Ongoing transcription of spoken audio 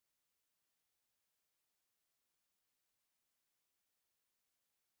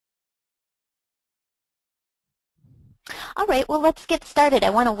All right, well, let's get started. I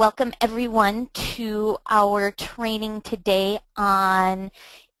want to welcome everyone to our training today on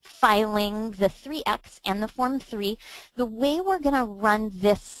filing the 3X and the Form 3. The way we're going to run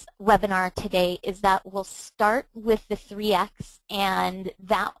this webinar today is that we'll start with the 3X, and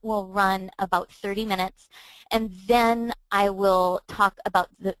that will run about 30 minutes. And then I will talk about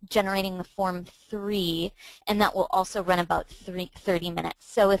generating the Form 3, and that will also run about 30 minutes.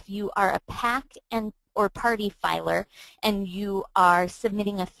 So if you are a PAC or party filer and you are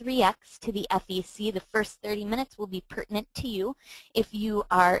submitting a 3X to the FEC, the first 30 minutes will be pertinent to you. If you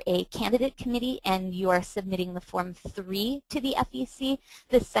are a candidate committee and you are submitting the Form 3 to the FEC,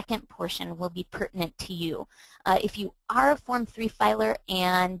 the second portion will be pertinent to you. If you are a Form 3 filer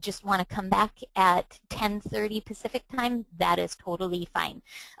and just want to come back at 10:30 Pacific time, that is totally fine.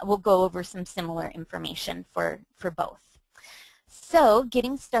 We'll go over some similar information for both. So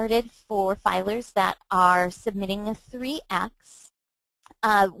getting started for filers that are submitting a 3X,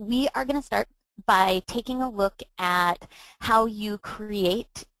 we are going to start by taking a look at how you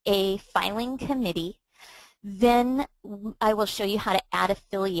create a filing committee. Then I will show you how to add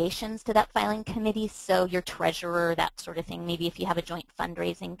affiliations to that filing committee, so your treasurer, that sort of thing, maybe if you have a joint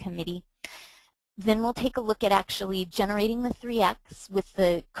fundraising committee. Then we'll take a look at actually generating the 3X with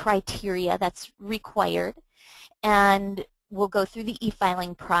the criteria that's required, and we'll go through the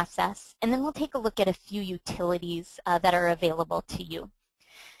e-filing process, and then we'll take a look at a few utilities that are available to you.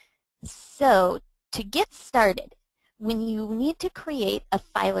 So to get started, when you need to create a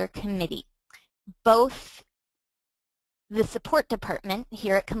filer committee, both the support department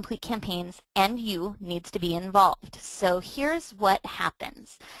here at Complete Campaigns and you needs to be involved. So here's what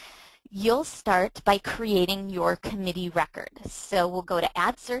happens. You'll start by creating your committee record. So we'll go to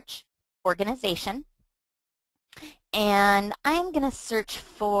Add Search, Organization, and I'm going to search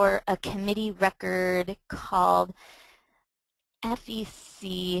for a committee record called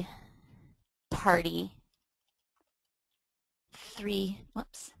FEC Party 3X.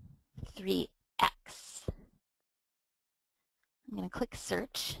 I'm going to click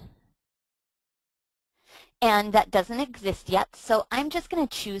Search. And that doesn't exist yet, so I'm just going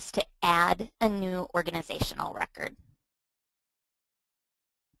to choose to add a new organizational record.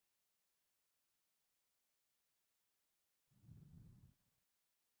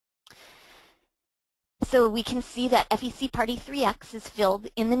 So we can see that FEC Party 3X is filled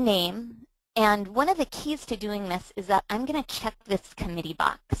in the name, and one of the keys to doing this is that I'm going to check this committee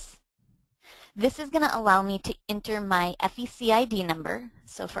box. This is going to allow me to enter my FEC ID number.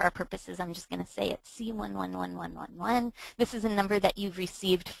 So for our purposes, I'm just going to say it's C111111. This is a number that you've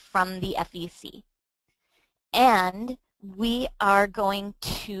received from the FEC. And we are going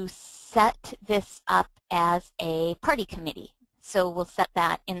to set this up as a party committee. So we'll set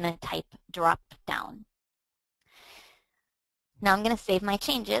that in the type drop down. Now I'm going to save my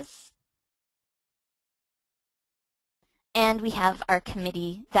changes. And we have our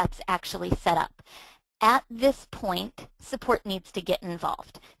committee that's actually set up. At this point, support needs to get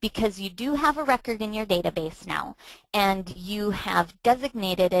involved because you do have a record in your database now, and you have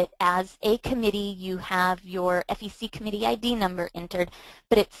designated it as a committee. You have your FEC committee ID number entered,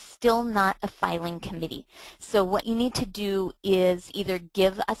 but it's still not a filing committee. So what you need to do is either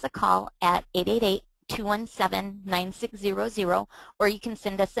give us a call at 888-217-9600, or you can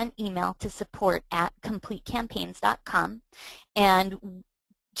send us an email to support@completecampaigns.com, and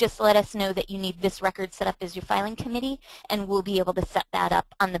just let us know that you need this record set up as your filing committee, and we'll be able to set that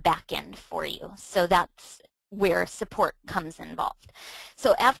up on the back end for you. So that's where support comes involved.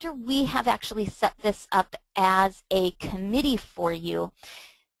 So after we have actually set this up as a committee for you,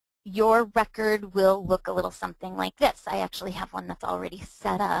 your record will look a little something like this. I actually have one that's already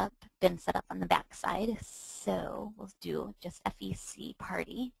been set up on the back side. So we'll do just FEC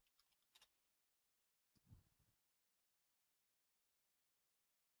Party.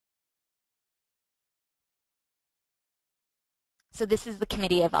 So this is the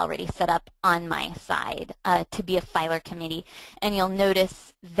committee I've already set up on my side to be a filer committee. And you'll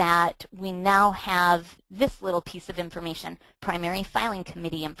notice that we now have this little piece of information, primary filing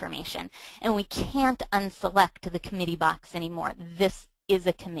committee information. And we can't unselect the committee box anymore. This is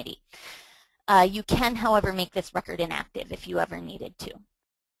a committee. You can, however, make this record inactive if you ever needed to.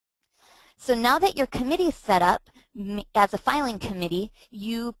 So now that your committee is set up as a filing committee,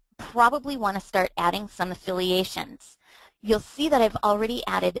 you probably want to start adding some affiliations. You'll see that I've already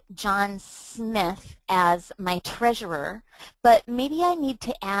added John Smith as my treasurer, but maybe I need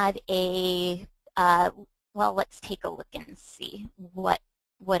to add a, well, let's take a look and see what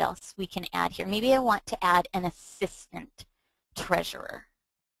else we can add here. Maybe I want to add an assistant treasurer.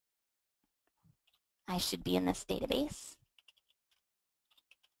 I should be in this database.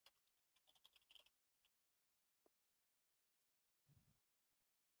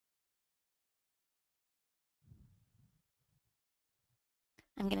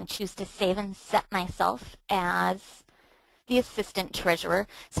 I'm going to choose to save and set myself as the assistant treasurer.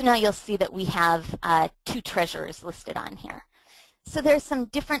 So now you'll see that we have 2 treasurers listed on here. So there's some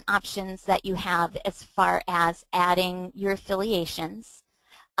different options that you have as far as adding your affiliations.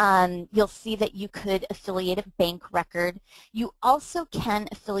 You'll see that you could affiliate a bank record. You also can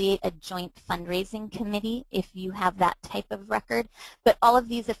affiliate a joint fundraising committee if you have that type of record, but all of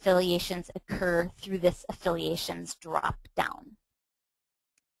these affiliations occur through this affiliations drop down.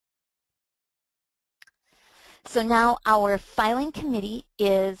 So now our filing committee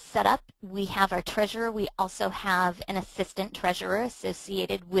is set up. We have our treasurer. We also have an assistant treasurer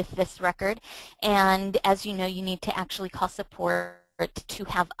associated with this record. And as you know, you need to actually call support to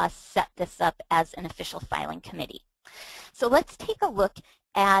have us set this up as an official filing committee. So let's take a look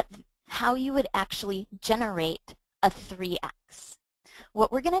at how you would actually generate a 3X.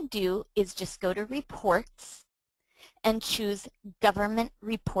 What we're going to do is just go to Reports and choose Government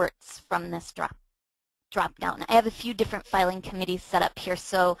Reports from this drop down. I have a few different filing committees set up here,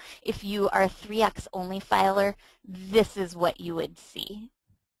 so if you are a 3X only filer, this is what you would see.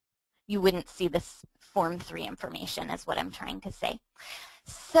 You wouldn't see this Form 3 information is what I'm trying to say.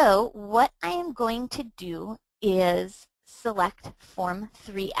 So what I am going to do is select Form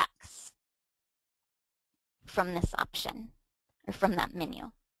 3X from this option, or from that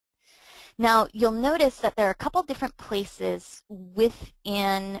menu. Now, you'll notice that there are a couple different places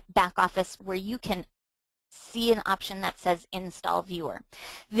within BackOffice where you can see an option that says Install Viewer.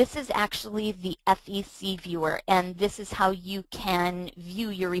 This is actually the FEC Viewer, and this is how you can view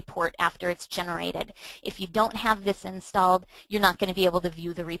your report after it's generated. If you don't have this installed, you're not going to be able to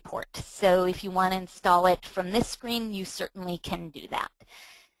view the report. So if you want to install it from this screen, you certainly can do that.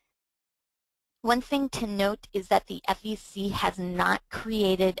 One thing to note is that the FEC has not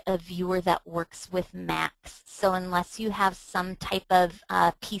created a viewer that works with Macs. So unless you have some type of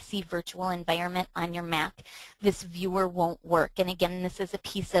PC virtual environment on your Mac, this viewer won't work. And again, this is a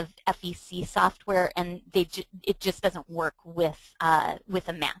piece of FEC software, and it just doesn't work with a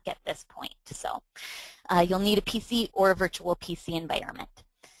Mac at this point. So you'll need a PC or a virtual PC environment.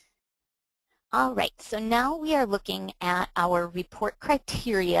 All right, so now we are looking at our report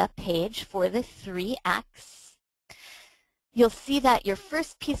criteria page for the 3X. You'll see that your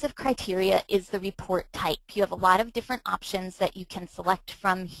first piece of criteria is the report type. You have a lot of different options that you can select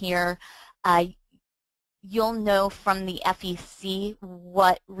from here. You'll know from the FEC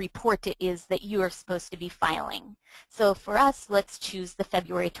what report it is that you are supposed to be filing. So for us, let's choose the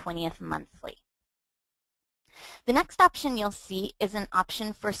February 20th monthly. The next option you'll see is an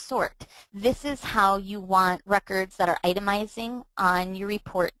option for sort. This is how you want records that are itemizing on your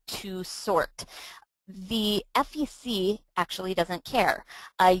report to sort. The FEC actually doesn't care.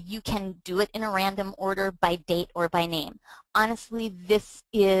 You can do it in a random order by date or by name. Honestly, this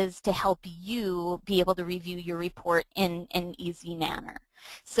is to help you be able to review your report in an easy manner.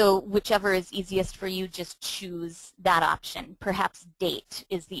 So whichever is easiest for you, just choose that option. Perhaps date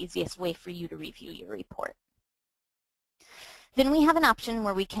is the easiest way for you to review your report. Then we have an option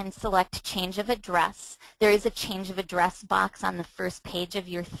where we can select change of address. There is a change of address box on the first page of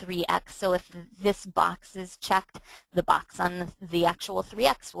your 3X, so if this box is checked, the box on the actual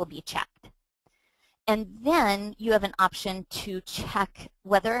 3X will be checked. And then you have an option to check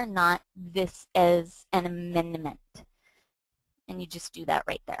whether or not this is an amendment. And you just do that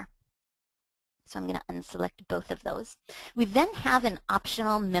right there. So I'm going to unselect both of those. We then have an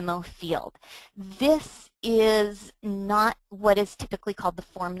optional memo field. This is not what is typically called the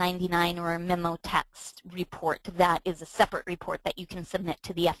Form 99 or a memo text report. That is a separate report that you can submit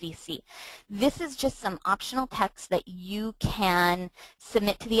to the FEC. This is just some optional text that you can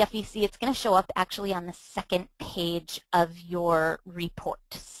submit to the FEC. It's going to show up actually on the second page of your report.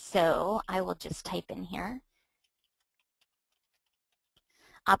 So I will just type in here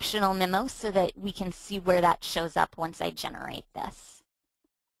optional memo so that we can see where that shows up once I generate this.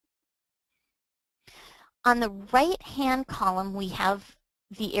 On the right-hand column, we have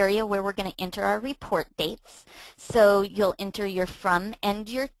the area where we're going to enter our report dates. So you'll enter your from and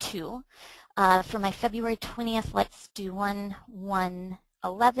your to. For my February 20th, let's do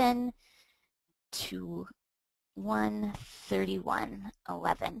 1/1/11 to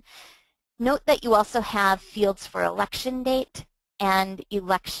 1/31/11. Note that you also have fields for election date and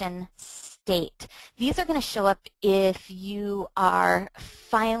election state. These are going to show up if you are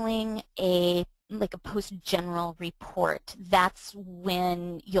filing a like a post-general report, that's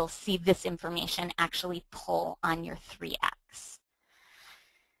when you'll see this information actually pull on your 3X.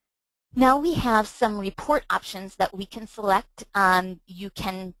 Now we have some report options that we can select. You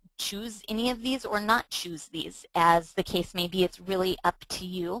can choose any of these or not choose these, as the case may be. It's really up to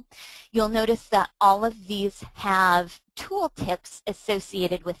you. You'll notice that all of these have tooltips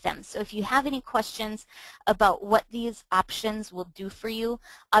associated with them. So if you have any questions about what these options will do for you,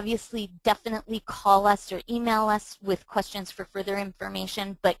 obviously definitely call us or email us with questions for further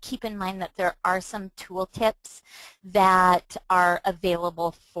information, but keep in mind that there are some tooltips that are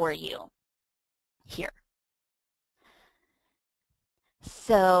available for you here.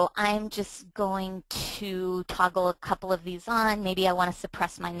 So I'm just going to toggle a couple of these on. Maybe I want to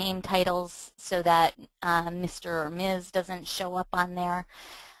suppress my name titles so that Mr. or Ms. doesn't show up on there.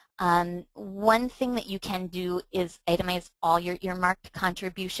 One thing that you can do is itemize all your earmarked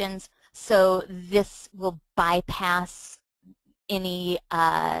contributions. So this will bypass any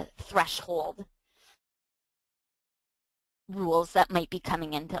threshold rules that might be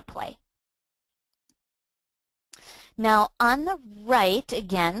coming into play. Now on the right,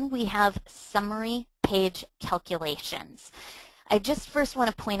 again, we have summary page calculations. I just first want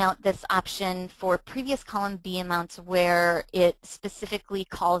to point out this option for previous column B amounts where it specifically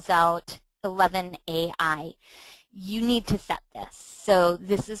calls out 11AI. You need to set this. So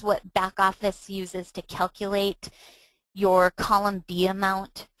this is what BackOffice uses to calculate your column B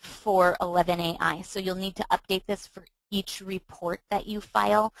amount for 11AI. So you'll need to update this for each report that you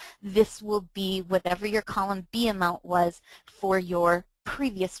file. This will be whatever your column B amount was for your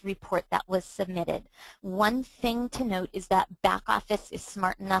previous report that was submitted. One thing to note is that BackOffice is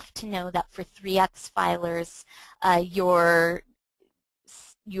smart enough to know that for 3X filers,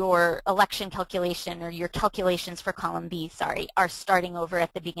 your election calculation or your calculations for column B, sorry, are starting over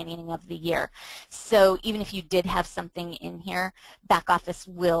at the beginning of the year. So even if you did have something in here, BackOffice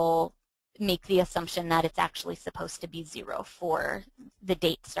will make the assumption that it's actually supposed to be 0 for the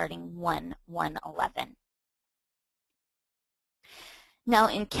date starting 1/1/11. Now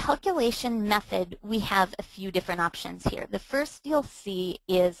in calculation method, we have a few different options here. The first you'll see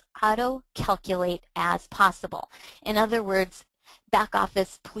is auto calculate as possible. In other words,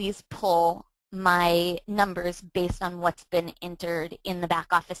 BackOffice, please pull my numbers based on what's been entered in the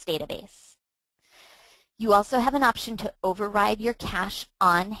BackOffice database. You also have an option to override your cash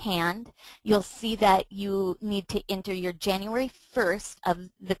on hand. You'll see that you need to enter your January 1st of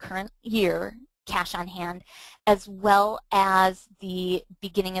the current year cash on hand, as well as the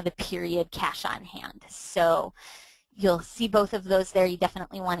beginning of the period cash on hand. So you'll see both of those there. You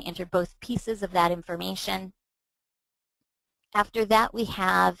definitely want to enter both pieces of that information. After that, we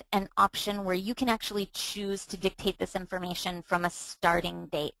have an option where you can actually choose to dictate this information from a starting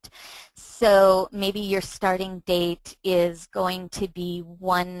date. So maybe your starting date is going to be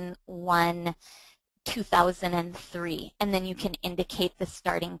 1/1/2003, and then you can indicate the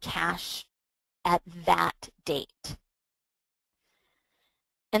starting cash at that date.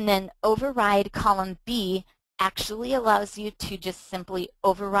 And then override column B actually allows you to just simply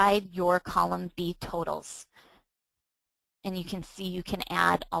override your column B totals. And you can see you can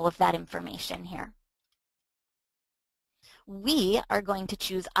add all of that information here. We are going to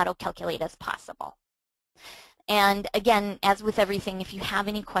choose auto calculate as possible. And again, as with everything, if you have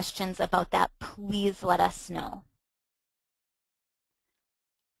any questions about that, please let us know.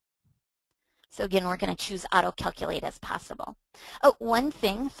 So again, we're going to choose auto calculate as possible. Oh, one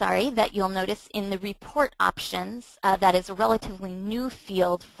thing, sorry, that you'll notice in the report options that is a relatively new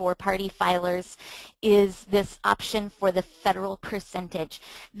field for party filers is this option for the federal percentage.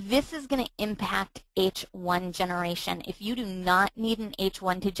 This is going to impact H1 generation. If you do not need an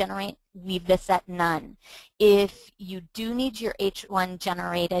H1 to generate, leave this at none. If you do need your H1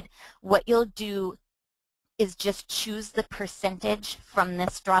 generated, what you'll do is just choose the percentage from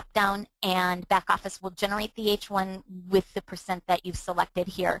this drop-down, and BackOffice will generate the H1 with the percent that you've selected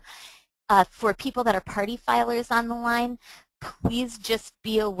here. For people that are party filers on the line, please just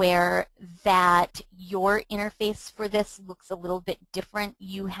be aware that your interface for this looks a little bit different.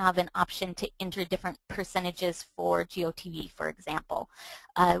 You have an option to enter different percentages for GOTV, for example,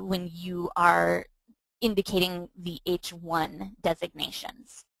 when you are indicating the H1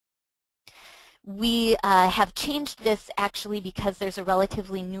 designations. We have changed this actually because there's a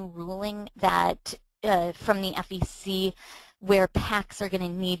relatively new ruling that from the FEC where PACs are going to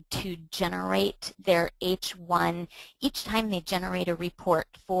need to generate their H1 each time they generate a report.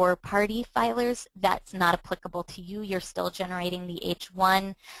 For party filers, that's not applicable to you. You're still generating the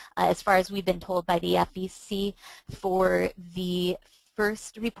H1 as far as we've been told by the FEC. For the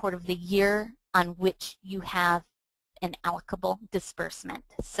first report of the year on which you have an allocable disbursement.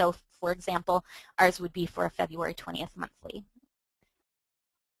 So for example, ours would be for a February 20th monthly.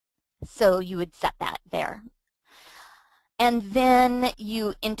 So you would set that there. And then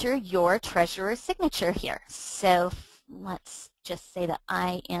you enter your treasurer's signature here. So let's just say that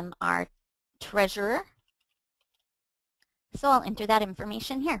I am our treasurer. So I'll enter that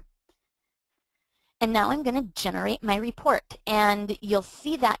information here. And now I'm going to generate my report. And you'll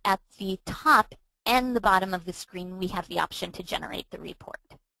see that at the top and the bottom of the screen, we have the option to generate the report.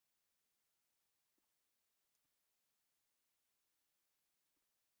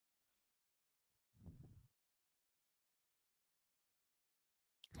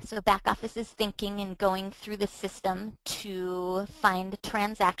 So BackOffice is thinking and going through the system to find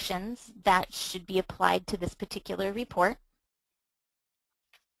transactions that should be applied to this particular report.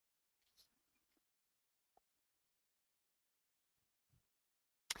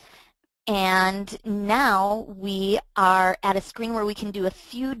 And now we are at a screen where we can do a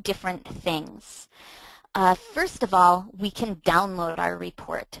few different things. First of all, we can download our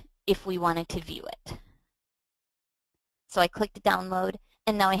report if we wanted to view it. So I clicked download,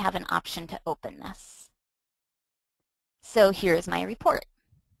 and now I have an option to open this. So here's my report.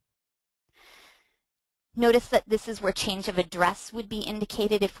 Notice that this is where change of address would be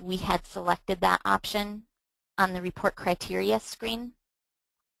indicated if we had selected that option on the report criteria screen.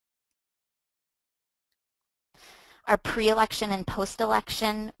 Our pre-election and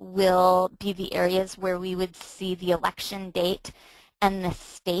post-election will be the areas where we would see the election date and the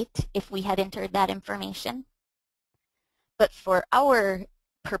state if we had entered that information. But for our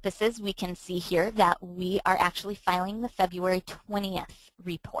purposes, we can see here that we are actually filing the February 20th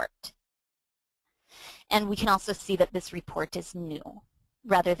report. And we can also see that this report is new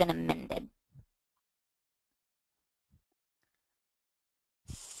rather than amended.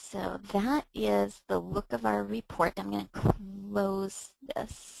 So that is the look of our report. I'm going to close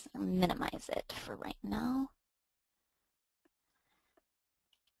this and minimize it for right now.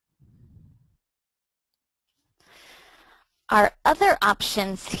 Our other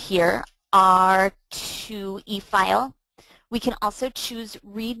options here are to e-file. We can also choose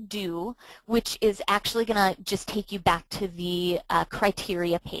redo, which is actually going to just take you back to the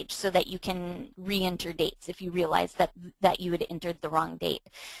criteria page so that you can re-enter dates if you realize that you had entered the wrong date.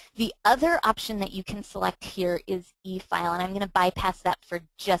 The other option that you can select here is e-file, and I'm going to bypass that for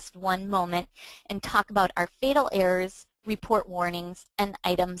just one moment and talk about our fatal errors, report warnings, and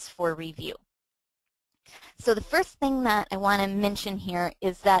items for review. So the first thing that I want to mention here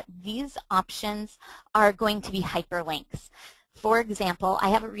is that these options are going to be hyperlinks. For example, I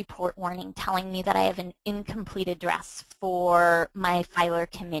have a report warning telling me that I have an incomplete address for my filer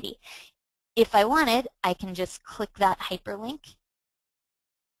committee. If I wanted, I can just click that hyperlink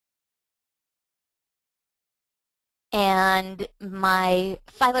and my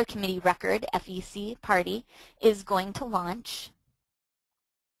filer committee record, FEC party, is going to launch.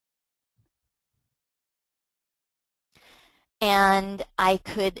 And I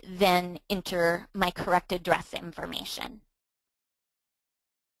could then enter my correct address information.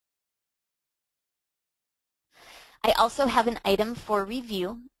 I also have an item for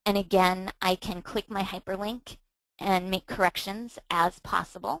review, and again, I can click my hyperlink and make corrections as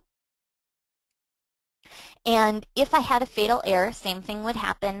possible. And if I had a fatal error, same thing would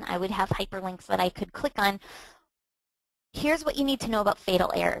happen. I would have hyperlinks that I could click on. Here's what you need to know about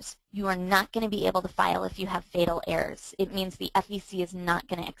fatal errors. You are not going to be able to file if you have fatal errors. It means the FEC is not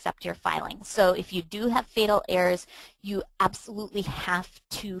going to accept your filing. So if you do have fatal errors, you absolutely have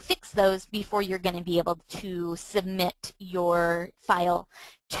to fix those before you're going to be able to submit your file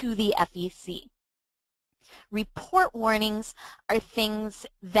to the FEC. Report warnings are things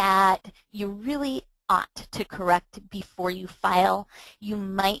that you really ought to correct before you file. You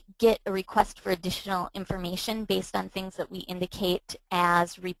might get a request for additional information based on things that we indicate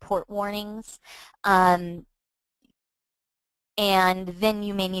as report warnings. And then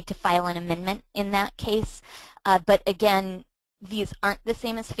you may need to file an amendment in that case. But again, these aren't the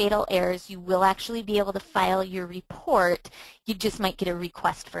same as fatal errors. You will actually be able to file your report. You just might get a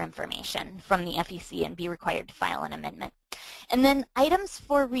request for information from the FEC and be required to file an amendment. And then items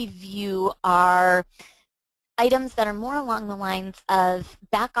for review are items that are more along the lines of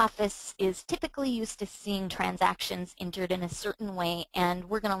BackOffice is typically used to seeing transactions entered in a certain way, and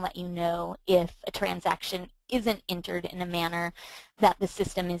we're going to let you know if a transaction isn't entered in a manner that the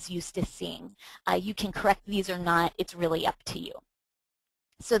system is used to seeing. You can correct these or not. It's really up to you.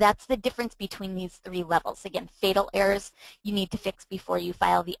 So that's the difference between these three levels. Again, fatal errors you need to fix before you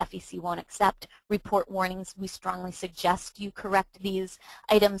file. The FEC won't accept. Report warnings, we strongly suggest you correct these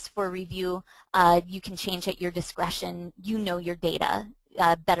items for review. You can change at your discretion. You know your data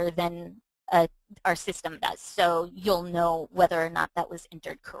better than our system does, so you'll know whether or not that was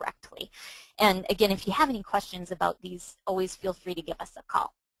entered correctly. And again, if you have any questions about these, always feel free to give us a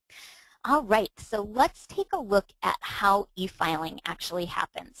call. All right, so let's take a look at how e-filing actually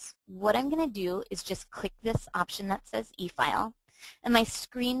happens. What I'm going to do is just click this option that says e-file, and my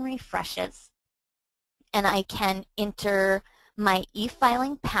screen refreshes, and I can enter my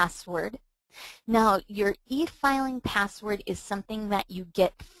e-filing password. Now, your e-filing password is something that you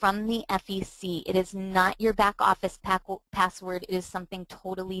get from the FEC. It is not your BackOffice password. It is something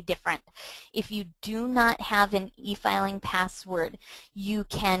totally different. If you do not have an e-filing password, you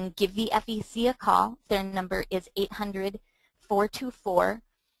can give the FEC a call. Their number is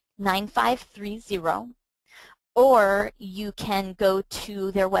 800-424-9530. Or you can go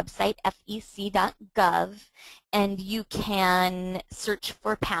to their website, fec.gov, and you can search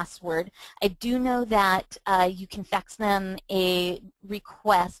for password. I do know that you can fax them a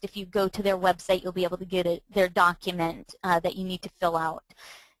request. If you go to their website, you'll be able to get their document that you need to fill out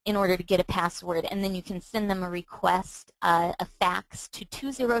in order to get a password. And then you can send them a request, a fax to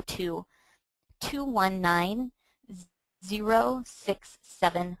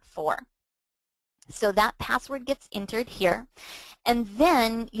 202-219-0674. So that password gets entered here, and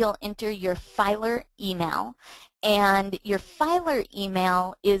then you'll enter your filer email, and your filer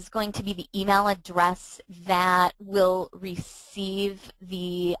email is going to be the email address that will receive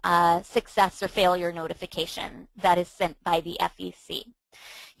the success or failure notification that is sent by the FEC.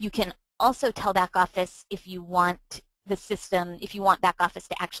 You can also tell BackOffice if you want the system, if you want BackOffice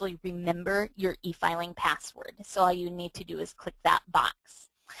to actually remember your e-filing password. So all you need to do is click that box.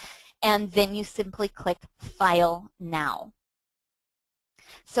 And then you simply click File Now.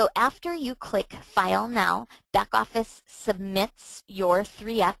 So after you click File Now, BackOffice submits your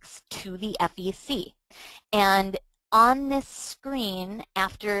 3X to the FEC. And on this screen,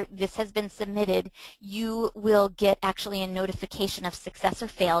 after this has been submitted, you will get actually a notification of success or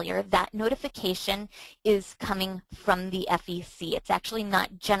failure. That notification is coming from the FEC. It's actually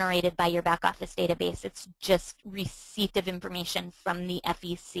not generated by your BackOffice database. It's just receipt of information from the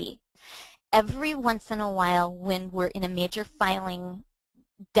FEC. Every once in a while, when we're in a major filing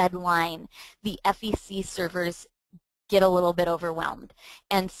deadline, the FEC servers get a little bit overwhelmed.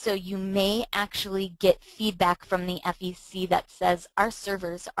 And so you may actually get feedback from the FEC that says our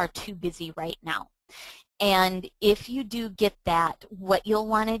servers are too busy right now. And if you do get that, what you'll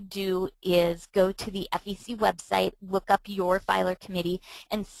want to do is go to the FEC website, look up your filer committee,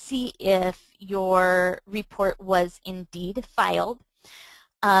 and see if your report was indeed filed.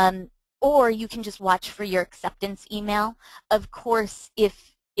 Or you can just watch for your acceptance email. Of course,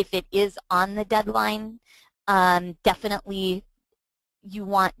 if it is on the deadline, definitely you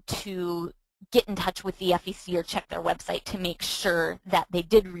want to get in touch with the FEC or check their website to make sure that they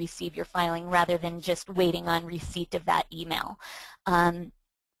did receive your filing rather than just waiting on receipt of that email.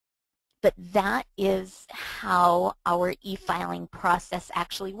 But that is how our e-filing process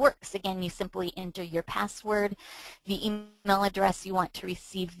actually works. Again, you simply enter your password, the email address you want to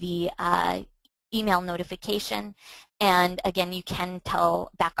receive the email notification, and again, you can tell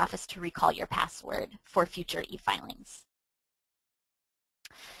BackOffice to recall your password for future e-filings.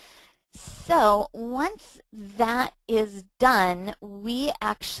 So once that is done, we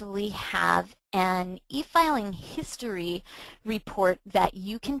actually have an e-filing history report that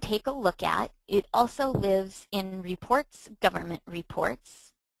you can take a look at. It also lives in Reports, Government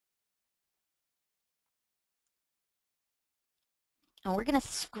Reports. And we're going to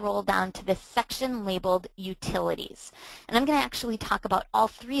scroll down to the section labeled Utilities. And I'm going to actually talk about all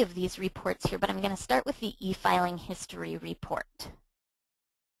three of these reports here, but I'm going to start with the e-filing history report.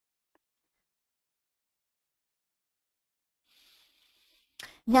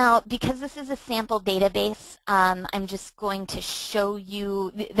 Now, because this is a sample database, I'm just going to show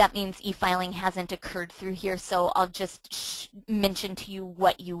you, that means e-filing hasn't occurred through here, so I'll just mention to you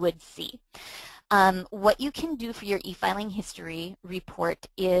what you would see. What you can do for your e-filing history report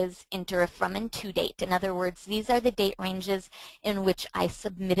is enter a from and to date. In other words, these are the date ranges in which I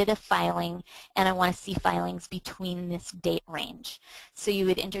submitted a filing, and I want to see filings between this date range. So you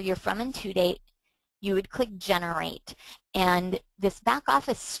would enter your from and to date. You would click Generate, and this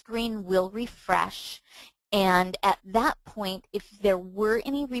BackOffice screen will refresh, and at that point, if there were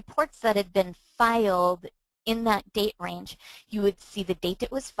any reports that had been filed in that date range, you would see the date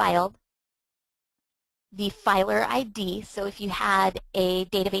it was filed, the filer ID. So if you had a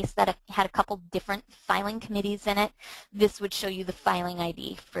database that had a couple different filing committees in it, this would show you the filing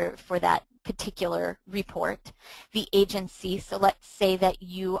ID for that particular report. The agency, so let's say that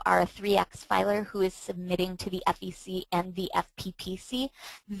you are a 3X filer who is submitting to the FEC and the FPPC.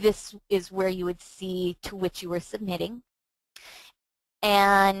 This is where you would see to which you were submitting.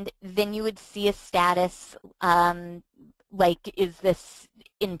 And then you would see a status like, is this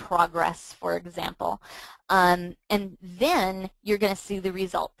in progress, for example. And then you're going to see the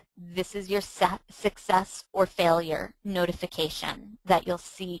result. This is your success or failure notification that you'll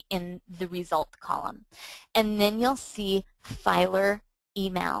see in the result column. And then you'll see filer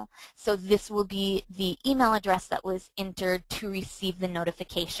email. So this will be the email address that was entered to receive the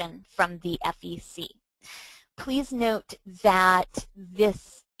notification from the FEC. Please note that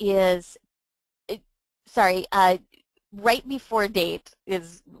this is, right before date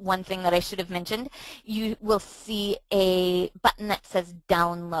is one thing that I should have mentioned. You will see a button that says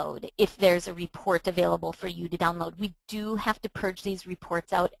download if there's a report available for you to download. We do have to purge these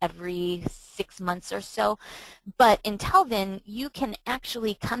reports out every 6 months or so, but until then you can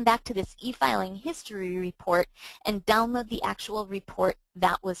actually come back to this e-filing history report and download the actual report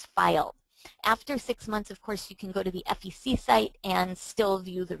that was filed. After 6 months, of course, you can go to the FEC site and still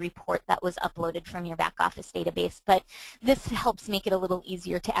view the report that was uploaded from your BackOffice database, but this helps make it a little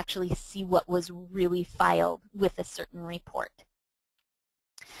easier to actually see what was really filed with a certain report.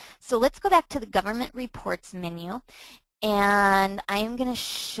 So let's go back to the Government Reports menu, and I am going to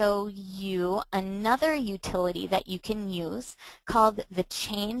show you another utility that you can use called the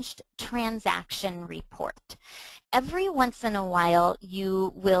Changed Transaction Report. Every once in a while,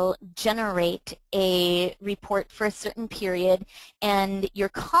 you will generate a report for a certain period, and your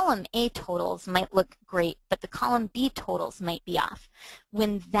column A totals might look great, but the column B totals might be off.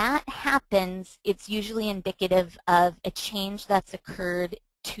 When that happens, it's usually indicative of a change that's occurred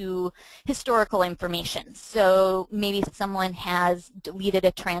to historical information. So maybe someone has deleted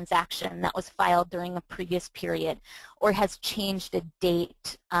a transaction that was filed during a previous period, or has changed a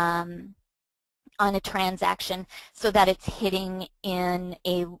date on a transaction so that it's hitting in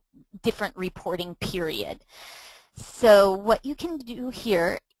a different reporting period. So what you can do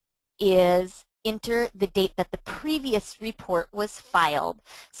here is enter the date that the previous report was filed.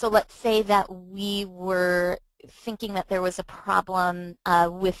 So let's say that we were thinking that there was a problem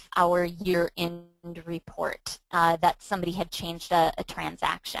with our year-end report, that somebody had changed a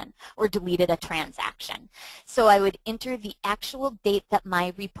transaction or deleted a transaction. So I would enter the actual date that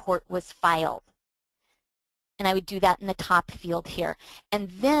my report was filed. And I would do that in the top field here.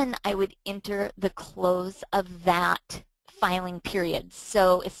 And then I would enter the close of that filing period.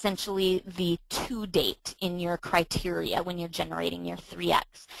 So essentially the to date in your criteria when you're generating your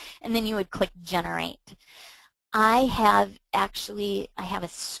 3X. And then you would click generate. I have a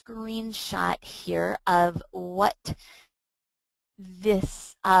screenshot here of what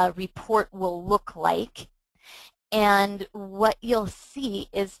this report will look like. And what you'll see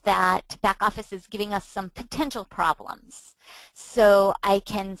is that BackOffice is giving us some potential problems. So I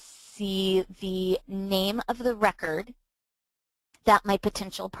can see the name of the record that my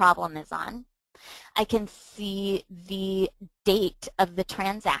potential problem is on. I can see the date of the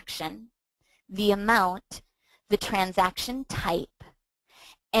transaction, the amount, the transaction type,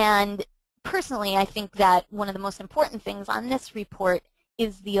 and personally I think that one of the most important things on this report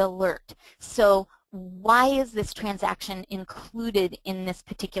is the alert. So why is this transaction included in this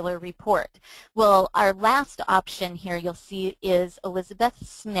particular report? Well, our last option here you'll see is Elizabeth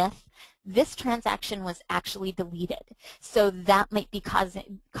Smith. This transaction was actually deleted. So that might be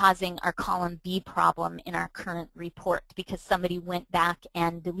causing our column B problem in our current report because somebody went back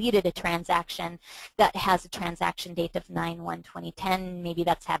and deleted a transaction that has a transaction date of 9/1/2010. Maybe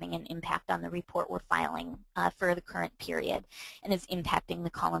that's having an impact on the report we're filing for the current period and is impacting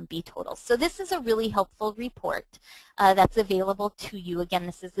the column B totals. So this is a really helpful report that's available to you. Again,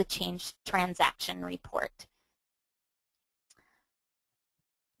 this is the Changed Transaction Report.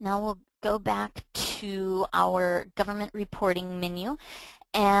 Now we'll go back to our government reporting menu,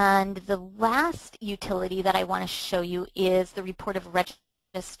 and the last utility that I want to show you is the report of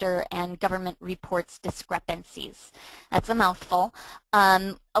register and government reports discrepancies. That's a mouthful.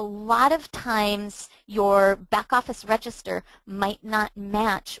 A lot of times your BackOffice register might not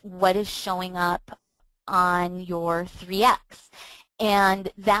match what is showing up on your 3X,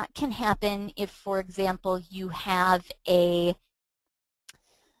 and that can happen if, for example, you have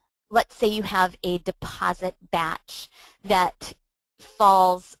let's say you have a deposit batch that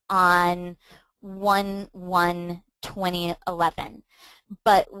falls on 1/1/2011,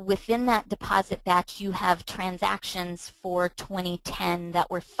 but within that deposit batch you have transactions for 2010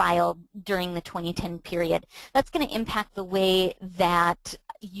 that were filed during the 2010 period. That's going to impact the way that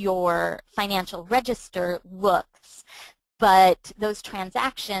your financial register looks, but those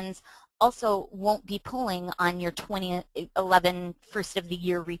transactions also won't be pulling on your 2011 first of the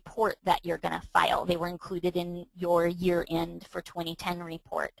year report that you're going to file. They were included in your year end for 2010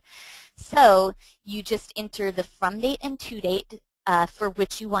 report. So you just enter the from date and to date for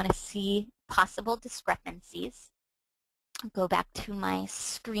which you want to see possible discrepancies. I'll go back to my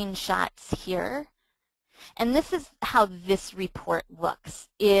screenshots here. And this is how this report looks.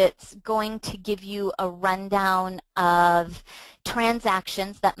 It's going to give you a rundown of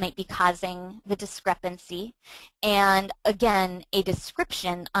transactions that might be causing the discrepancy, and again, a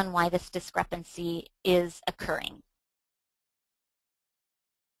description on why this discrepancy is occurring.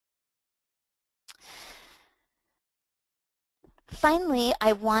 Finally,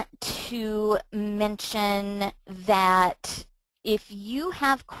 I want to mention that if you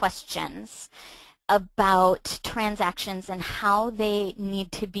have questions about transactions and how they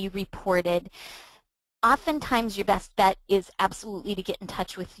need to be reported, oftentimes your best bet is absolutely to get in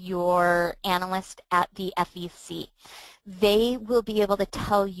touch with your analyst at the FEC. They will be able to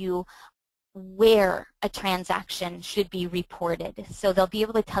tell you where a transaction should be reported. So they'll be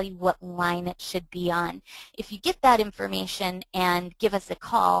able to tell you what line it should be on. If you get that information and give us a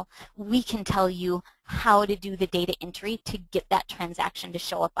call, we can tell you how to do the data entry to get that transaction to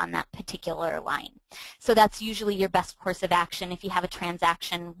show up on that particular line. So that's usually your best course of action if you have a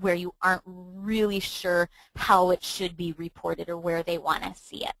transaction where you aren't really sure how it should be reported or where they want to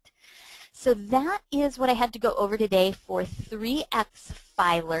see it. So that is what I had to go over today for 3X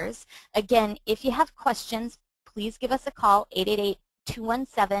filers. Again, if you have questions, please give us a call,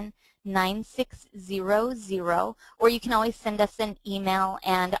 888-217-9600, or you can always send us an email,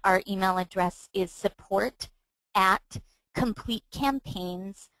 and our email address is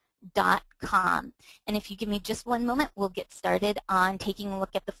support@completecampaigns.com. And if you give me just one moment, we'll get started on taking a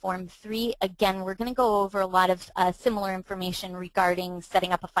look at the Form 3. Again, we're going to go over a lot of similar information regarding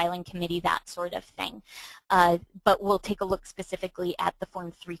setting up a filing committee, that sort of thing. But we'll take a look specifically at the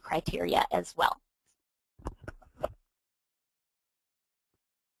Form 3 criteria as well.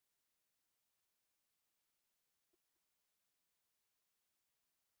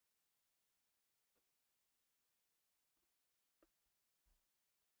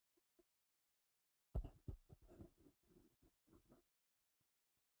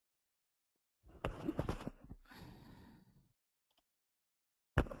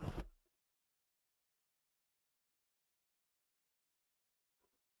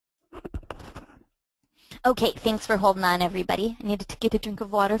 Okay, thanks for holding on, everybody. I needed to get a drink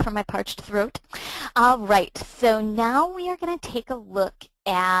of water for my parched throat. All right, so now we are going to take a look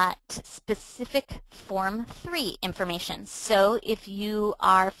at specific Form 3 information. So if you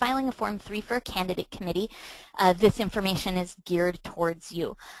are filing a Form 3 for a candidate committee, this information is geared towards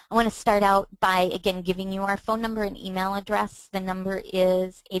you. I want to start out by, again, giving you our phone number and email address. The number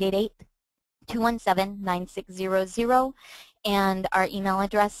is 888-217-9600, and our email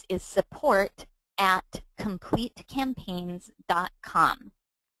address is support@completecampaigns.com.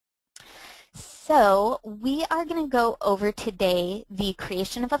 So we are going to go over today the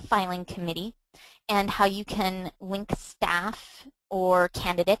creation of a filing committee and how you can link staff or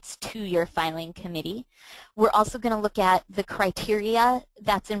candidates to your filing committee. We're also going to look at the criteria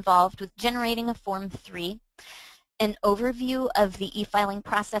that's involved with generating a Form 3, an overview of the e-filing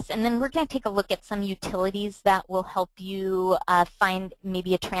process, and then we're going to take a look at some utilities that will help you find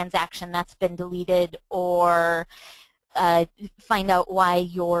maybe a transaction that's been deleted, or find out why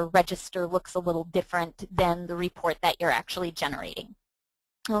your register looks a little different than the report that you're actually generating.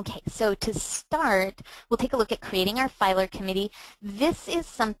 Okay, so to start, we'll take a look at creating our filer committee. This is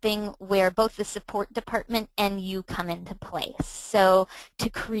something where both the support department and you come into play. So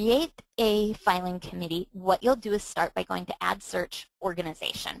to create a filing committee, what you'll do is start by going to Add Search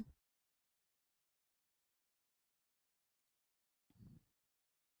Organization.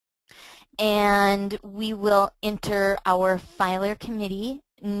 And we will enter our filer committee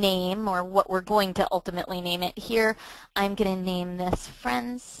name, or what we're going to ultimately name it. Here, I'm going to name this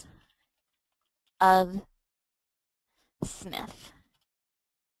Friends of Smith.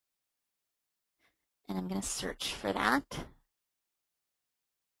 And I'm going to search for that.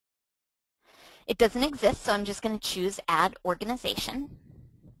 It doesn't exist, so I'm just going to choose Add Organization.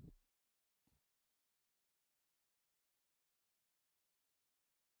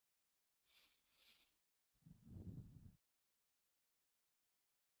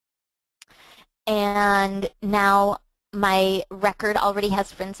 And now my record already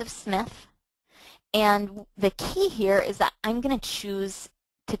has Friends of Smith. And the key here is that I'm going to choose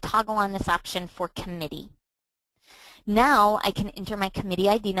to toggle on this option for committee. Now I can enter my committee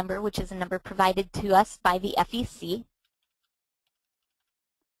ID number, which is a number provided to us by the FEC.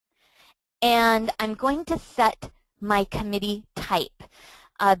 And I'm going to set my committee type.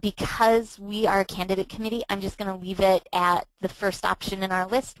 Because we are a candidate committee, I'm just going to leave it at the first option in our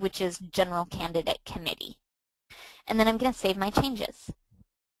list, which is General Candidate Committee. And then I'm going to save my changes.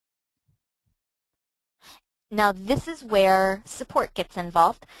 Now this is where support gets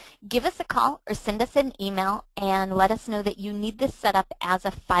involved. Give us a call or send us an email and let us know that you need this set up as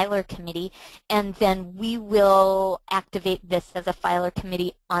a filer committee, and then we will activate this as a filer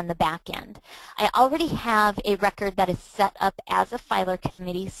committee on the back end. I already have a record that is set up as a filer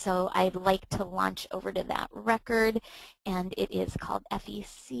committee, so I'd like to launch over to that record, and it is called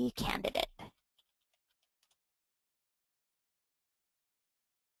FEC Candidate.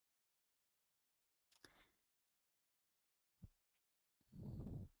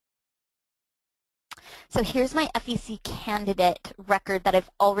 So here's my FEC candidate record that I've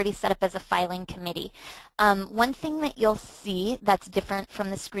already set up as a filing committee. One thing that you'll see that's different from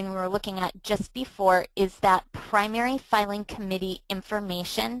the screen we were looking at just before is that primary filing committee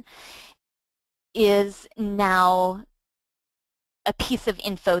information is now a piece of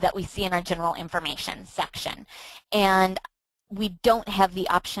info that we see in our general information section. And we don't have the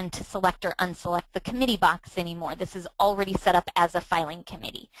option to select or unselect the committee box anymore. This is already set up as a filing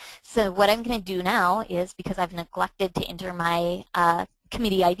committee. So what I'm going to do now is, because I've neglected to enter my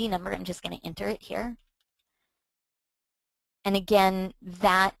committee ID number, I'm just going to enter it here. And again,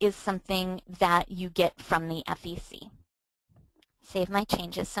 that is something that you get from the FEC. Save my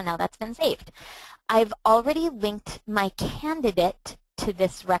changes, so now that's been saved. I've already linked my candidate to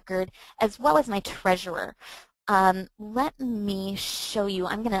this record as well as my treasurer. Let me show you.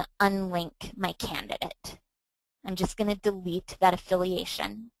 I'm going to unlink my candidate. I'm just going to delete that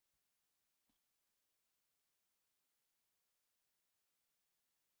affiliation.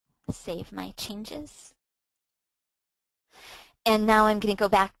 Save my changes. And now I'm going to go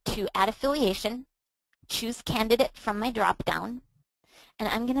back to Add Affiliation, choose Candidate from my drop-down, and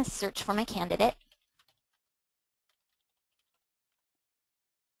I'm going to search for my candidate.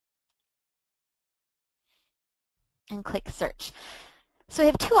 And click Search. So I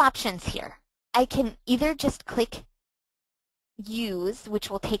have two options here. I can either just click Use, which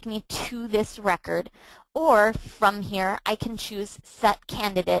will take me to this record, or from here I can choose Set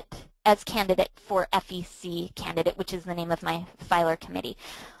Candidate as candidate for FEC Candidate, which is the name of my filer committee.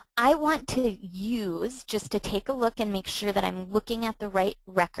 I want to use just to take a look and make sure that I'm looking at the right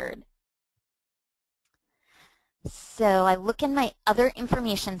record. So I look in my other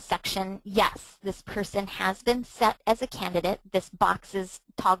information section. Yes, this person has been set as a candidate. This box is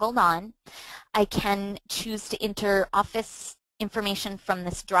toggled on. I can choose to enter office information from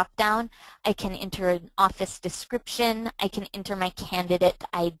this drop-down. I can enter an office description. I can enter my candidate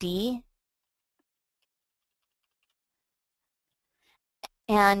ID.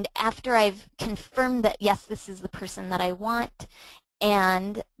 And after I've confirmed that, yes, this is the person that I want,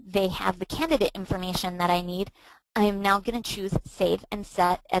 and they have the candidate information that I need, I am now going to choose Save and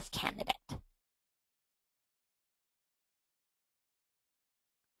Set as Candidate.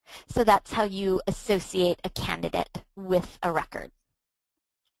 So that's how you associate a candidate with a record.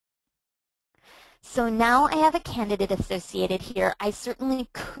 So now I have a candidate associated here. I certainly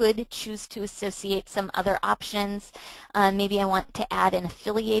could choose to associate some other options. Maybe I want to add an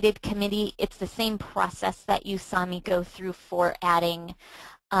affiliated committee. It's the same process that you saw me go through for adding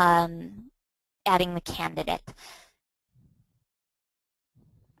the candidate.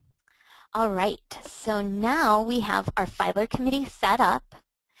 All right, so now we have our filer committee set up,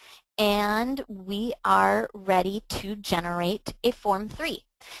 and we are ready to generate a Form 3.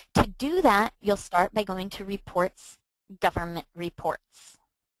 To do that, you'll start by going to Reports, Government Reports.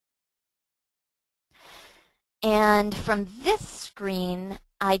 And from this screen,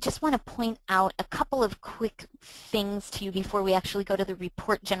 I just want to point out a couple of quick things to you before we actually go to the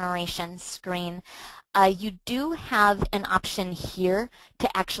report generation screen. You do have an option here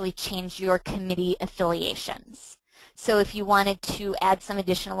to actually change your committee affiliations. So if you wanted to add some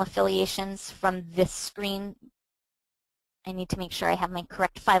additional affiliations from this screen, I need to make sure I have my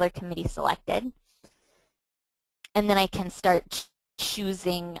correct filer committee selected. And then I can start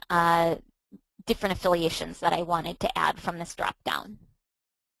choosing different affiliations that I wanted to add from this drop-down.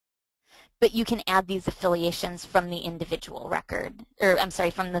 But you can add these affiliations from the individual record, or I'm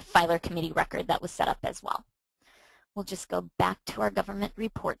sorry, from the filer committee record that was set up as well. We'll just go back to our Government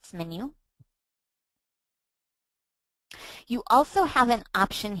Reports menu. You also have an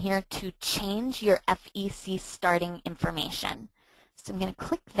option here to change your FEC starting information. So I'm going to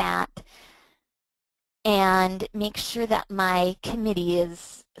click that and make sure that my committee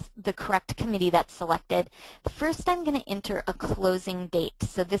is the correct committee that's selected. First, I'm going to enter a closing date.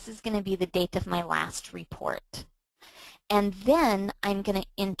 So this is going to be the date of my last report. And then I'm going to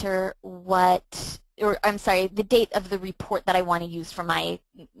enter the date of the report that I want to use for my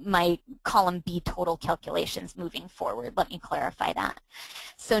column B total calculations moving forward. Let me clarify that.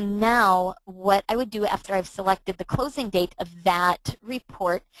 So now what I would do after I've selected the closing date of that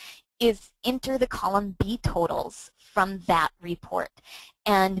report is enter the column B totals from that report.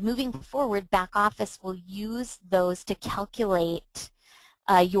 And moving forward, BackOffice will use those to calculate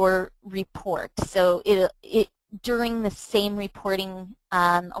your report. So during the same reporting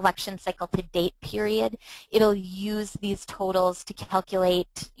election cycle to date period, it'll use these totals to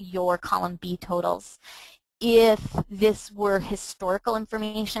calculate your column B totals. If this were historical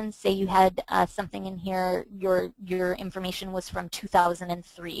information, say you had something in here, your information was from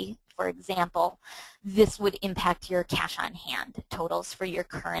 2003, for example, this would impact your cash on hand totals for your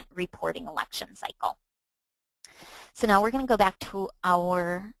current reporting election cycle. So now we're going to go back to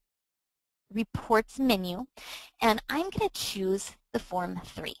our reports menu, and I'm going to choose the Form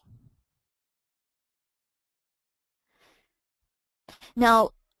 3.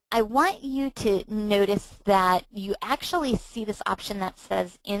 Now, I want you to notice that you actually see this option that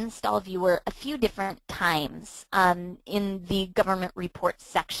says Install Viewer a few different times in the Government Reports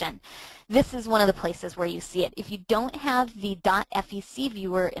section. This is one of the places where you see it. If you don't have the .fec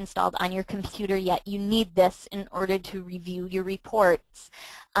viewer installed on your computer yet, you need this in order to review your reports.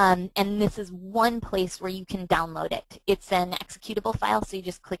 And this is one place where you can download it. It's an executable file, so you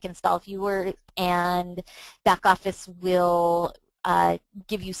just click Install Viewer, and BackOffice will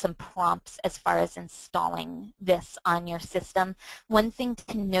give you some prompts as far as installing this on your system. One thing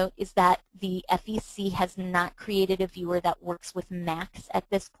to note is that the FEC has not created a viewer that works with Macs at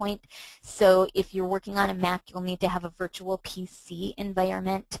this point. So if you're working on a Mac, you'll need to have a virtual PC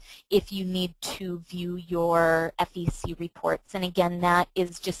environment if you need to view your FEC reports. And again, that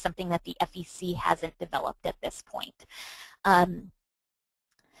is just something that the FEC hasn't developed at this point.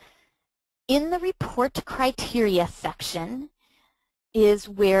 In the report criteria section is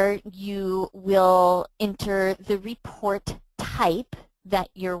where you will enter the report type that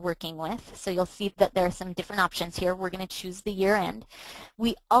you're working with. So you'll see that there are some different options here. We're going to choose the year end.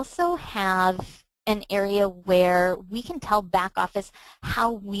 We also have an area where we can tell BackOffice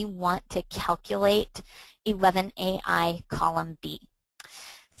how we want to calculate 11AI column B.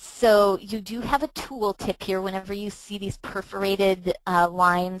 So you do have a tooltip here. Whenever you see these perforated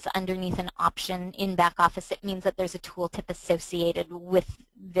lines underneath an option in BackOffice, it means that there's a tooltip associated with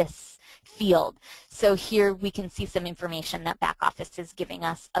this field. So here we can see some information that BackOffice is giving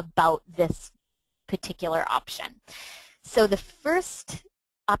us about this particular option. So the first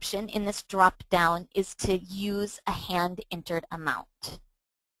option in this drop-down is to use a hand-entered amount.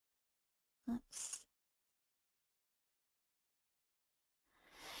 Oops.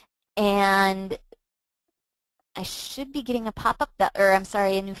 And I should be getting a pop-up that, or I'm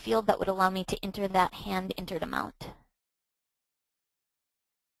sorry, a new field that would allow me to enter that hand-entered amount.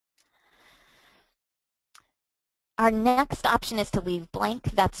 Our next option is to leave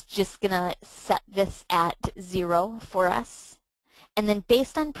blank. That's just going to set this at 0 for us. And then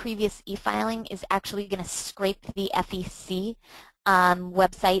based on previous e-filing is actually going to scrape the FEC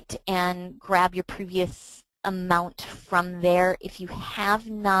website and grab your previous amount from there. If you have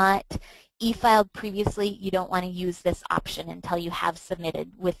not e-filed previously, you don't want to use this option until you have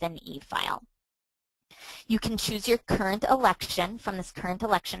submitted with an e-file. You can choose your current election from this current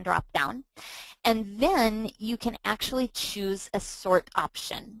election drop-down, and then you can actually choose a sort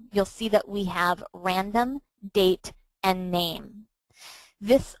option. You'll see that we have random, date, and name.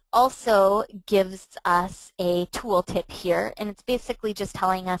 This also gives us a tooltip here, and it's basically just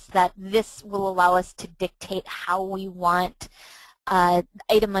telling us that this will allow us to dictate how we want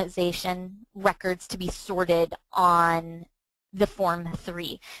itemization records to be sorted on the Form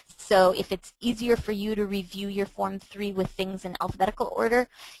 3. So if it's easier for you to review your Form 3 with things in alphabetical order,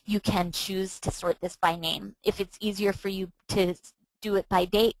 you can choose to sort this by name. If it's easier for you to do it by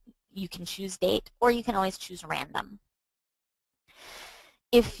date, you can choose date, or you can always choose random.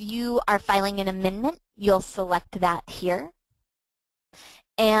 If you are filing an amendment, you'll select that here.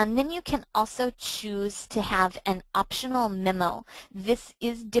 And then you can also choose to have an optional memo. This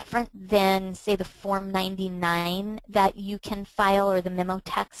is different than, say, the Form 99 that you can file, or the memo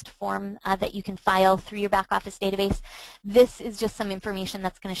text form that you can file through your BackOffice database. This is just some information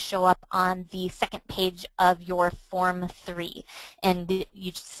that's going to show up on the second page of your Form 3. And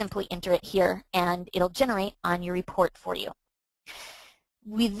you just simply enter it here, and it'll generate on your report for you.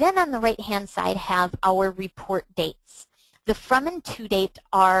 We then, on the right-hand side, have our report dates. The from and to date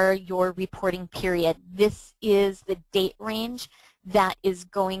are your reporting period. This is the date range that is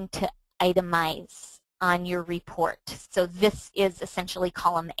going to itemize on your report. So this is essentially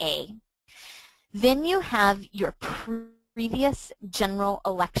column A. Then you have your previous general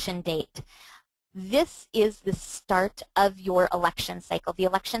election date. This is the start of your election cycle. The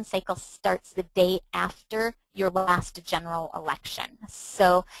election cycle starts the day after your last general election.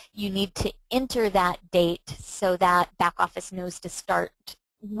 So you need to enter that date so that BackOffice knows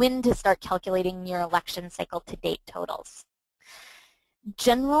when to start calculating your election cycle to date totals.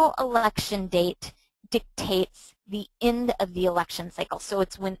 General election date dictates the end of the election cycle. So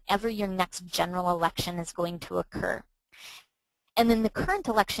it's whenever your next general election is going to occur. And then the current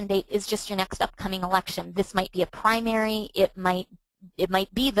election date is just your next upcoming election. This might be a primary, it might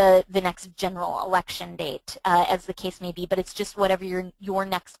be the next general election date, as the case may be, but it's just whatever your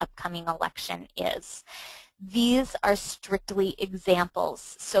next upcoming election is. These are strictly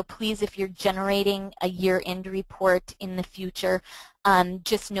examples, so please, if you're generating a year-end report in the future,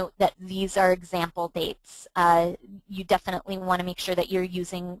 just note that these are example dates. You definitely want to make sure that you're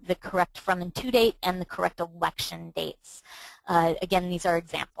using the correct from and to date and the correct election dates. Again, these are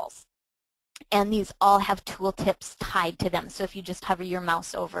examples. And these all have tooltips tied to them. So if you just hover your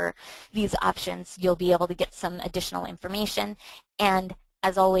mouse over these options, you'll be able to get some additional information. And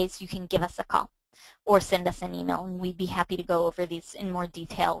as always, you can give us a call or send us an email, and we'd be happy to go over these in more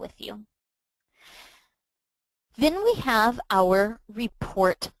detail with you. Then we have our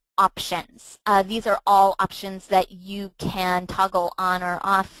report options. These are all options that you can toggle on or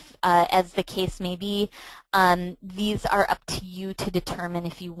off as the case may be. These are up to you to determine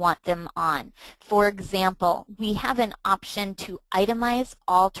if you want them on. For example, we have an option to itemize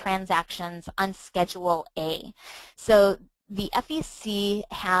all transactions on Schedule A. So the FEC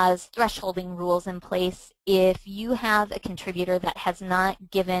has thresholding rules in place. If you have a contributor that has not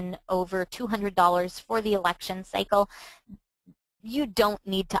given over $200 for the election cycle, you don't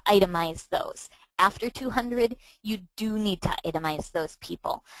need to itemize those. After 200, you do need to itemize those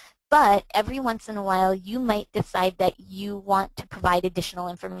people. But every once in a while, you might decide that you want to provide additional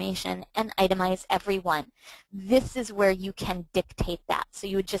information and itemize everyone. This is where you can dictate that. So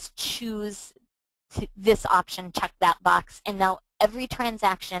you would just choose this option, check that box, and now every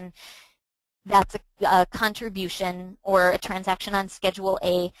transaction that's a contribution or a transaction on Schedule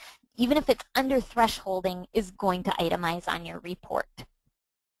A, even if it's under thresholding, is going to itemize on your report.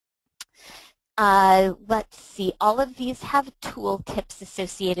 Let's see, all of these have tool tips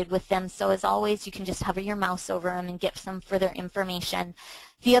associated with them, so as always you can just hover your mouse over them and get some further information.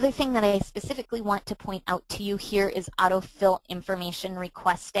 The other thing that I specifically want to point out to you here is autofill information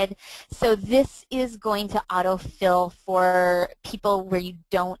requested. So this is going to autofill for people where you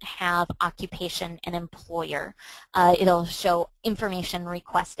don't have occupation and employer. It'll show information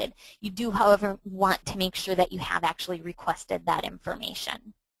requested. You do, however, want to make sure that you have actually requested that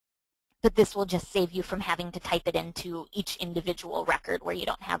information. But this will just save you from having to type it into each individual record where you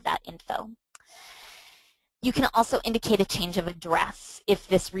don't have that info. You can also indicate a change of address if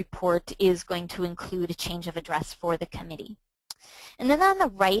this report is going to include a change of address for the committee. And then on the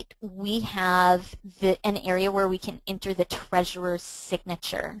right, we have an area where we can enter the treasurer's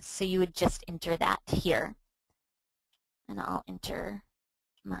signature. So you would just enter that here. And I'll enter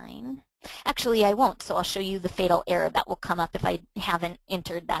mine. Actually, I won't, so I'll show you the fatal error that will come up if I haven't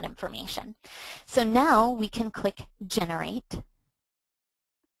entered that information. So now we can click Generate.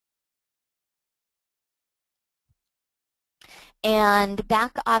 And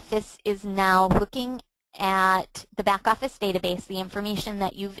BackOffice is now looking at the BackOffice database, the information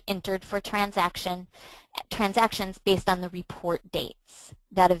that you've entered for transactions based on the report dates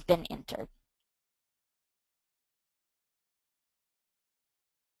that have been entered.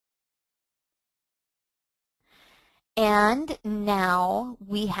 And now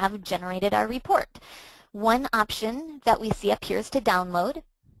we have generated our report. One option that we see up here is to download.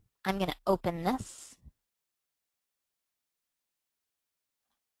 I'm going to open this.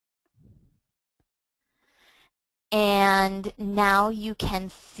 And now you can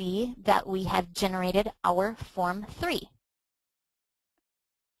see that we have generated our Form 3.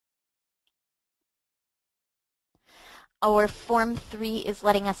 Our Form 3 is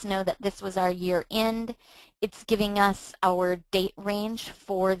letting us know that this was our year end. It's giving us our date range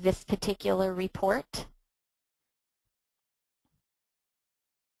for this particular report.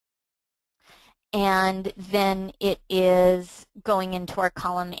 And then it is going into our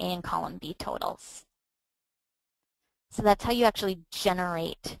column A and column B totals. So that's how you actually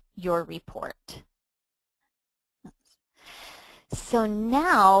generate your report. So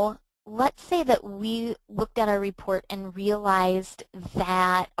now, let's say that we looked at our report and realized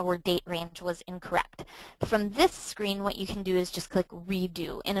that our date range was incorrect. From this screen, what you can do is just click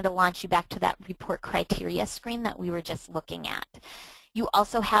Redo, and it'll launch you back to that report criteria screen that we were just looking at. You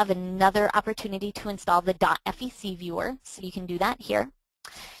also have another opportunity to install the .fec viewer, so you can do that here.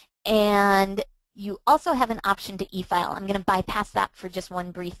 And you also have an option to e-file. I'm going to bypass that for just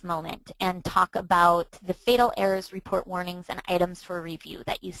one brief moment and talk about the fatal errors, report warnings, and items for review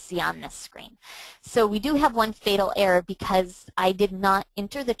that you see on this screen. So we do have one fatal error because I did not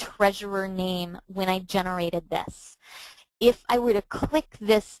enter the treasurer name when I generated this. If I were to click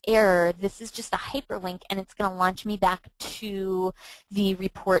this error, this is just a hyperlink, and it's going to launch me back to the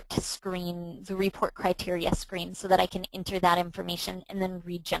report screen, the report criteria screen, so that I can enter that information and then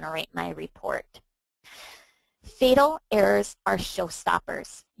regenerate my report. Fatal errors are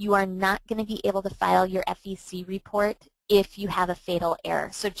showstoppers. You are not going to be able to file your FEC report if you have a fatal error,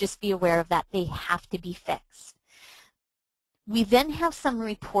 so just be aware of that. They have to be fixed. We then have some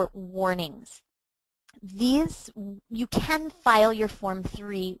report warnings. These, you can file your Form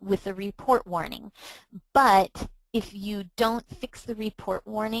 3 with a report warning, but if you don't fix the report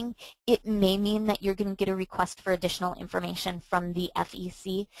warning, it may mean that you're going to get a request for additional information from the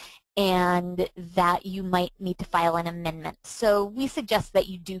FEC and that you might need to file an amendment. So we suggest that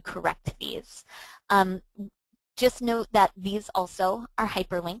you do correct these. Just note that these also are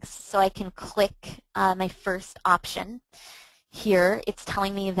hyperlinks, so I can click my first option. Here, it's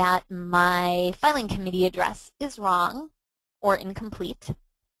telling me that my filing committee address is wrong or incomplete.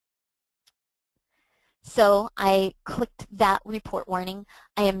 So I clicked that report warning.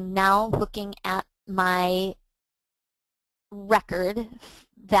 I am now looking at my record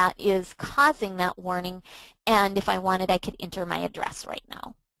that is causing that warning, and if I wanted, I could enter my address right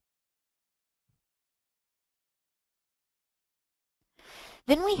now.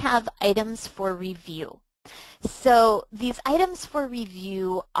 Then we have items for review. So these items for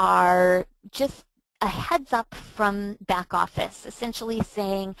review are just a heads up from BackOffice, essentially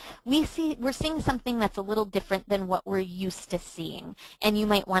saying we're seeing something that's a little different than what we're used to seeing, and you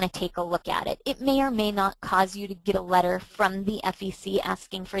might want to take a look at it. It may or may not cause you to get a letter from the FEC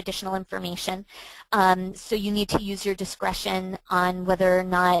asking for additional information, so you need to use your discretion on whether or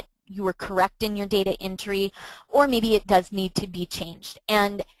not you were correct in your data entry, or maybe it does need to be changed.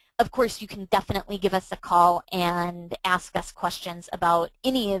 And of course, you can definitely give us a call and ask us questions about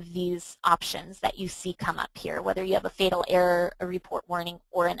any of these options that you see come up here, whether you have a fatal error, a report warning,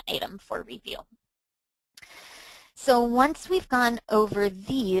 or an item for review. So once we've gone over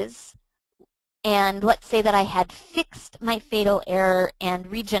these, and let's say that I had fixed my fatal error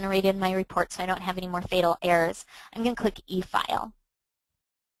and regenerated my report so I don't have any more fatal errors, I'm going to click e-file.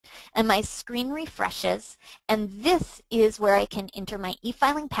 And my screen refreshes, and this is where I can enter my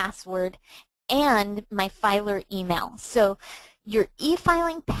e-filing password and my filer email. So your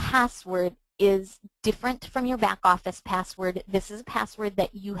e-filing password is different from your BackOffice password. This is a password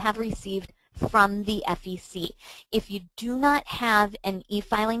that you have received from the FEC. If you do not have an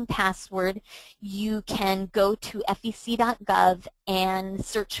e-filing password, you can go to fec.gov and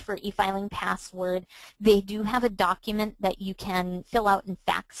search for e-filing password. They do have a document that you can fill out and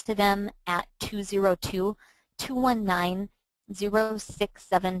fax to them at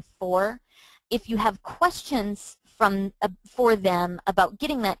 202-219-0674. If you have questions for them about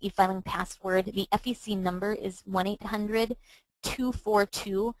getting that e-filing password, the FEC number is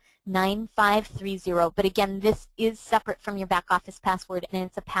 1-800-242-9530. But again, this is separate from your BackOffice password, and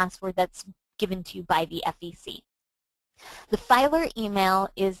it's a password that's given to you by the FEC. The filer email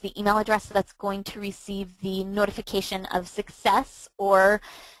is the email address that's going to receive the notification of success or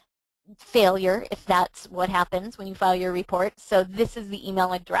failure, if that's what happens when you file your report. So this is the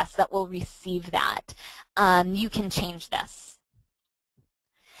email address that will receive that. You can change this.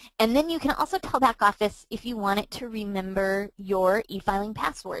 And then you can also tell BackOffice if you want it to remember your e-filing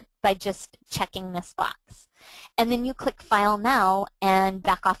password by just checking this box. And then you click File Now, and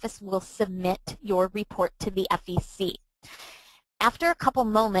BackOffice will submit your report to the FEC. After a couple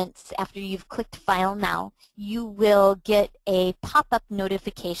moments after you've clicked File Now, you will get a pop-up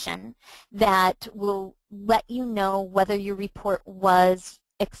notification that will let you know whether your report was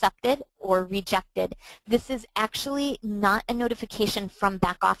accepted or rejected. This is actually not a notification from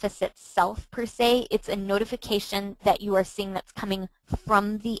BackOffice itself per se. It's a notification that you are seeing that's coming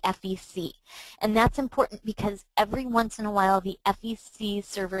from the FEC. And that's important because every once in a while the FEC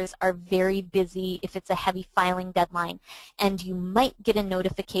servers are very busy if it's a heavy filing deadline. And you might get a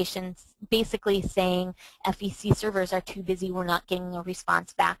notification basically saying FEC servers are too busy, we're not getting a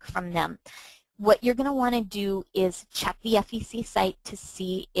response back from them. What you're going to want to do is check the FEC site to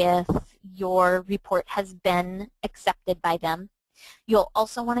see if your report has been accepted by them. You'll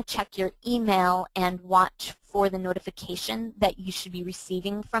also want to check your email and watch for the notification that you should be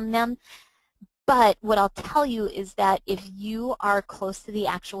receiving from them. But what I'll tell you is that if you are close to the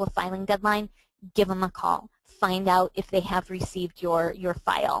actual filing deadline, give them a call. Find out if they have received your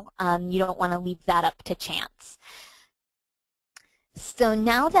file. You don't want to leave that up to chance. So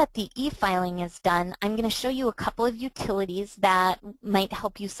now that the e-filing is done, I'm going to show you a couple of utilities that might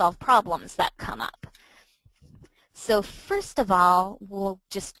help you solve problems that come up. So first of all, we'll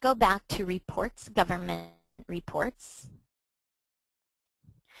just go back to Reports, Government Reports.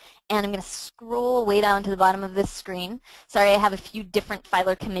 And I'm going to scroll way down to the bottom of this screen. Sorry, I have a few different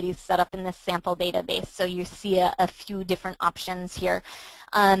filer committees set up in this sample database, so you see a few different options here.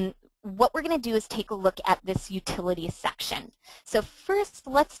 What we're going to do is take a look at this utilities section. So first,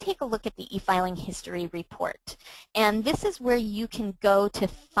 let's take a look at the e-filing history report. And this is where you can go to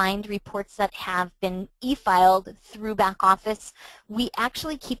find reports that have been e-filed through BackOffice. We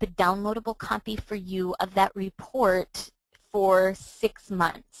actually keep a downloadable copy for you of that report for 6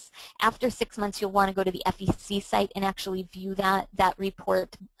 months. After 6 months, you'll want to go to the FEC site and actually view that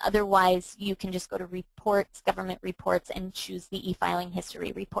report. Otherwise, you can just go to Reports, Government Reports, and choose the e-filing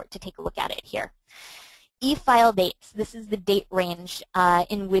history report to take a look at it here. E-file dates. This is the date range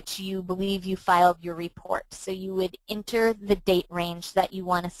in which you believe you filed your report. So you would enter the date range that you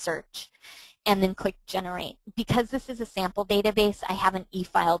want to search and then click Generate. Because this is a sample database, I haven't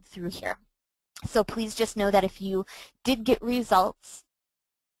e-filed through here. So please just know that if you did get results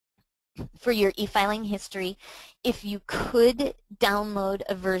for your e-filing history, if you could download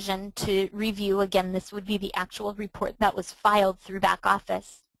a version to review, again, this would be the actual report that was filed through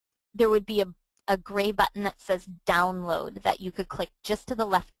BackOffice, there would be a gray button that says Download that you could click just to the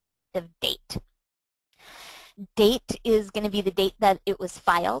left of Date. Date is going to be the date that it was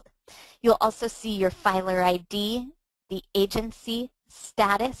filed. You'll also see your filer ID, the agency,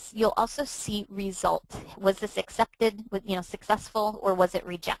 status. You'll also see result. Was this accepted, successful, or was it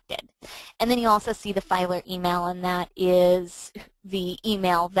rejected? And then you'll also see the filer email, and that is the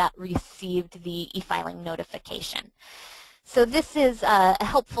email that received the e-filing notification. So this is a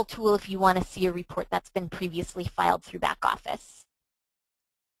helpful tool if you want to see a report that's been previously filed through BackOffice.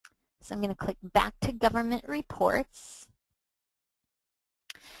 So I'm going to click back to Government Reports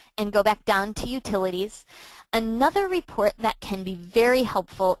and go back down to Utilities. Another report that can be very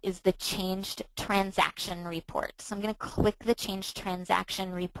helpful is the Changed Transaction Report. So I'm going to click the Changed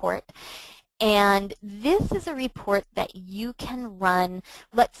Transaction Report. And this is a report that you can run.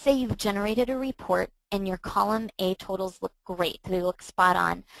 Let's say you've generated a report and your column A totals look great. They look spot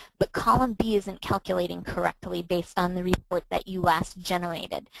on. But column B isn't calculating correctly based on the report that you last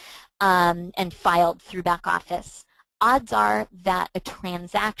generated and filed through BackOffice. Odds are that a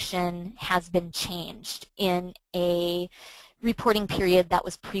transaction has been changed in a reporting period that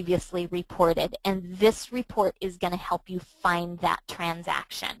was previously reported, and this report is going to help you find that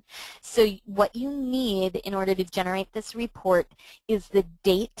transaction. So what you need in order to generate this report is the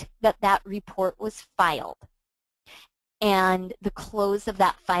date that that report was filed and the close of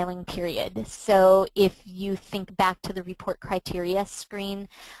that filing period. So if you think back to the report criteria screen,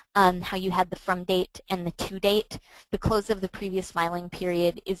 how you had the from date and the to date, the close of the previous filing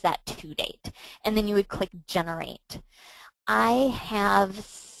period is that to date. And then you would click Generate. I have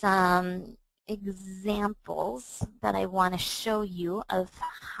some examples that I want to show you of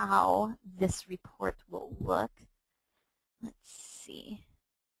how this report will look. Let's see.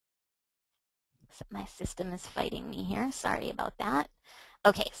 My system is fighting me here. Sorry about that.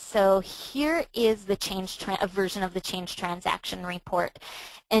 Okay, so here is the a version of the Change Transaction Report.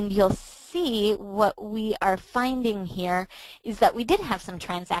 And you'll see what we are finding here is that we did have some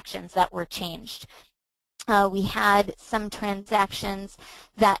transactions that were changed. We had some transactions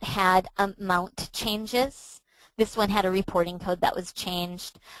that had amount changes. This one had a reporting code that was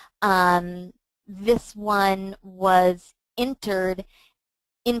changed. This one was entered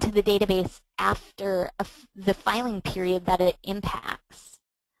into the database after the filing period that it impacts.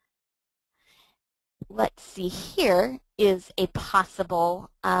 let's see, here is a possible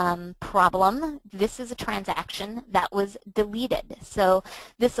problem. This is a transaction that was deleted. So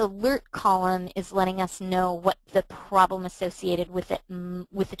this alert column is letting us know what the problem associated with it,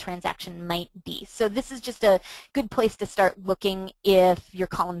 with the transaction might be. So this is just a good place to start looking if your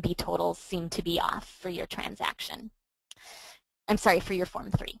column B totals seem to be off for your transaction. I'm sorry, for your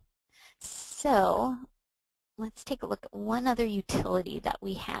Form 3. So let's take a look at one other utility that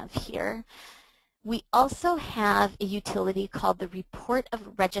we have here. We also have a utility called the Report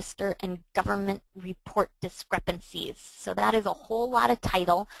of Register and Government Report Discrepancies. So that is a whole lot of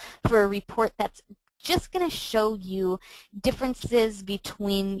title for a report that's just going to show you differences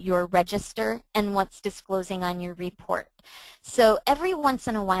between your register and what's disclosing on your report. So every once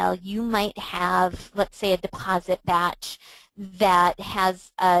in a while you might have, let's say, a deposit batch that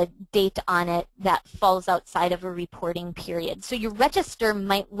has a date on it that falls outside of a reporting period. So your register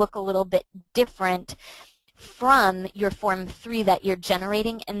might look a little bit different from your Form 3 that you're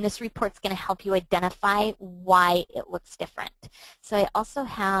generating, and this report's going to help you identify why it looks different. So I also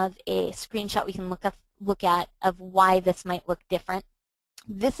have a screenshot we can look at of why this might look different.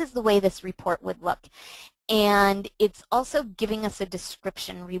 This is the way this report would look. And it's also giving us a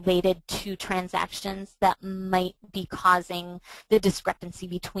description related to transactions that might be causing the discrepancy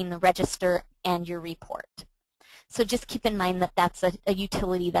between the register and your report. So just keep in mind that that's a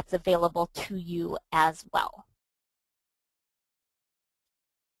utility that's available to you as well.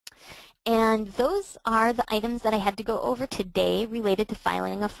 And those are the items that I had to go over today related to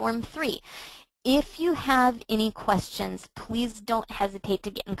filing a Form 3. If you have any questions, please don't hesitate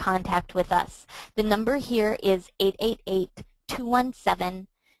to get in contact with us. The number here is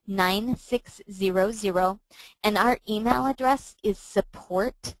 888-217-9600, and our email address is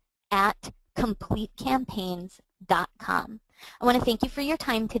support@completecampaigns.com. I want to thank you for your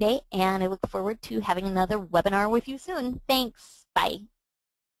time today, and I look forward to having another webinar with you soon. Thanks. Bye.